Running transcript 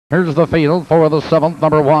Here's the field for the 7th.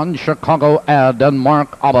 Number 1, Chicago Ed and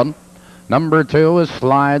Marc Aubin. Number 2 is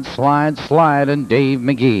Slide, Slide, Slide and Dave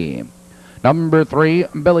McGee. Number 3,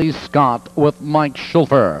 Billy Scott with Mike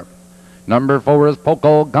Schulfer. Number 4 is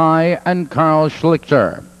Poco Guy and Carl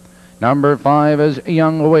Schlichter. Number 5 is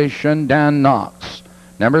Young Wish and Dan Knox.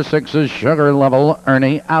 Number 6 is Sugar Level,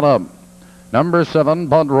 Ernie Adam. Number 7,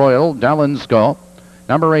 Bud Royal, Dalinsko.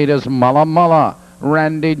 Number 8 is Mala Mala,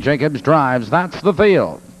 Randy Jacobs drives. That's the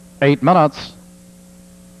field. 8 minutes.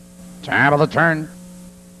 Time of the turn.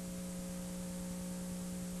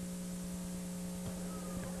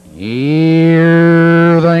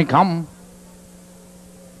 Here they come.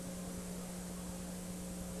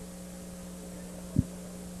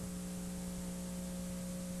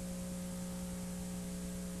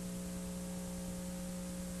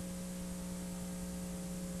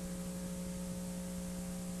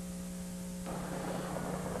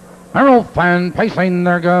 Arrow fan pacing,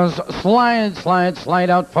 there goes Slide, Slide, Slide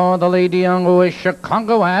out for the lead. Young Wish,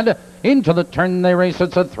 Chicago Ad. Into the turn they race.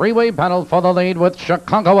 It's a three-way battle for the lead with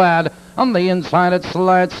Chicago Ad. On the inside it's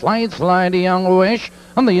Slide, Slide, Slide, Young Wish.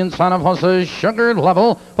 On the inside of horses, Sugar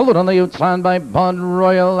Level. Followed on the outside by Bud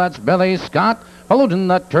Royal. That's Billy Scott. Followed in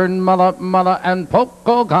that turn, Mother and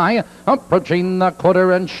Poco Guy. Approaching the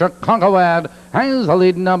quarter, and Chicago Ad has the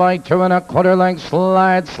lead now by 2 1/4 lengths.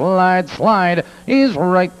 Slide, Slide, Slide. He's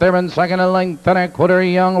right there in second, a length and a quarter.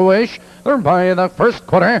 Young Wish. They're by the first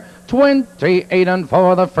quarter. 28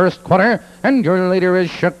 for the first quarter. And your leader is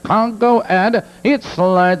Chicago Ad. It's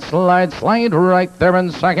Slide, Slide, Slide right there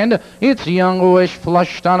in second. It's Young Wish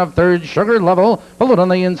flushed out of third. Sugar Level. Followed on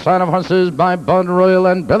the inside of horses by Bud Royal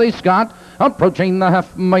and Billy Scott. Approaching the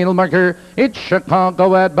half-mile marker, it's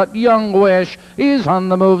Chicago Ad, but Young Wish is on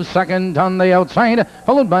the move second on the outside,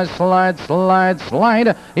 followed by Slide, Slide,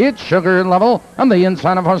 Slide. It's Sugar Level on the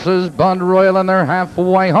inside of horses, Bud Royal, and they're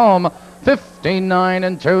halfway home.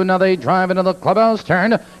 59 2. Now they drive into the clubhouse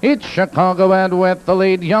turn. It's Chicago Ad with the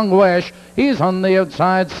lead. Young Wish, he's on the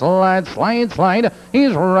outside. Slide, Slide, Slide.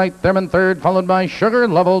 He's right there in third, followed by Sugar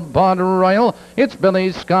Level, Bud Royal. It's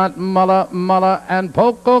Billy Scott, Mala, and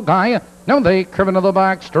Poco Guy. Now they curve into the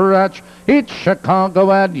back stretch. It's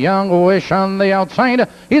Chicago Ad, Young Wish on the outside.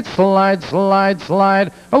 It's Slide, Slide,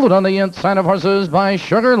 Slide. Followed on the inside of horses by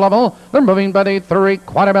Sugar Level. They're moving by the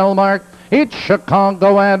 3/4 mile mark. It's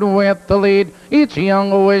Chicago Ad with the lead. It's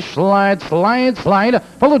Young Wish, Slide, Slide, Slide.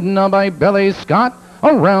 Followed now by Billy Scott.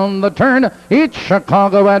 Around the turn, it's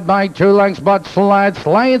Chicago Ad by 2 lengths, but Slide,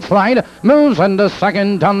 Slide, Slide moves into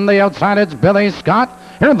second on the outside. It's Billy Scott.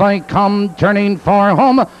 Here they come, turning for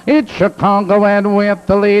home. It's Chicago Ad with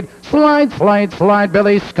the lead. Slide, Slide, Slide.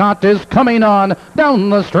 Billy Scott is coming on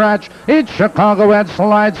down the stretch. It's Chicago Ad.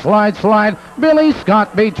 Slide, Slide, Slide. Billy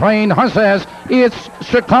Scott between horses. It's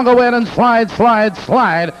Chicago Ad and Slide, Slide,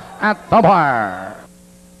 Slide at the bar.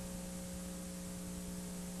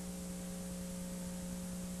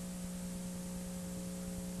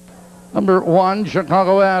 Number 1,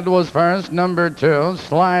 Chicago Ad was first. Number 2,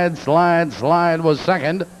 Slide, Slide, Slide was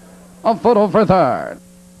second. A photo for third.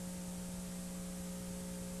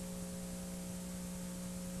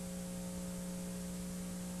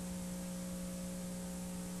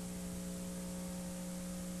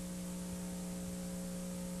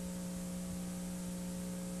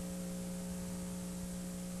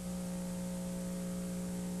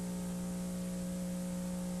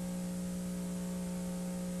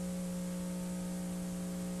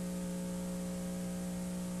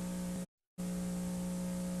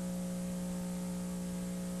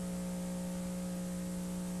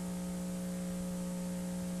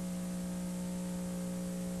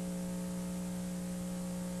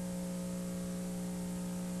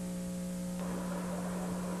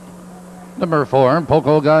 Number 4,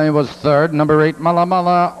 Poco Guy was third. Number 8, Mala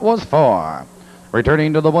Mala was 4.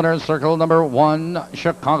 Returning to the winner's circle, number 1,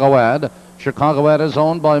 Chicago Ad. Chicago Ad is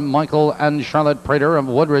owned by Michael and Charlotte Prater of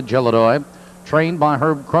Woodridge, Illinois. Trained by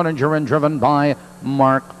Herb Croninger and driven by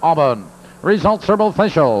Marc Aubin. Results are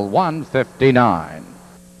official, 159.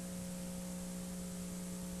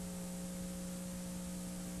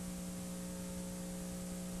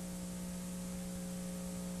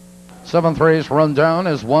 Seventh race rundown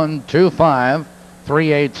is 125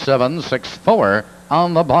 38764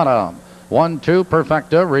 on the bottom. 1-2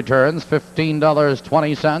 Perfecta returns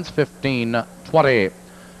 $15.20, $15.20.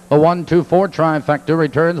 The 1-2-4 Trifecta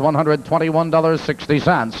returns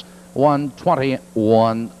 $121.60,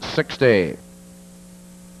 $121.60.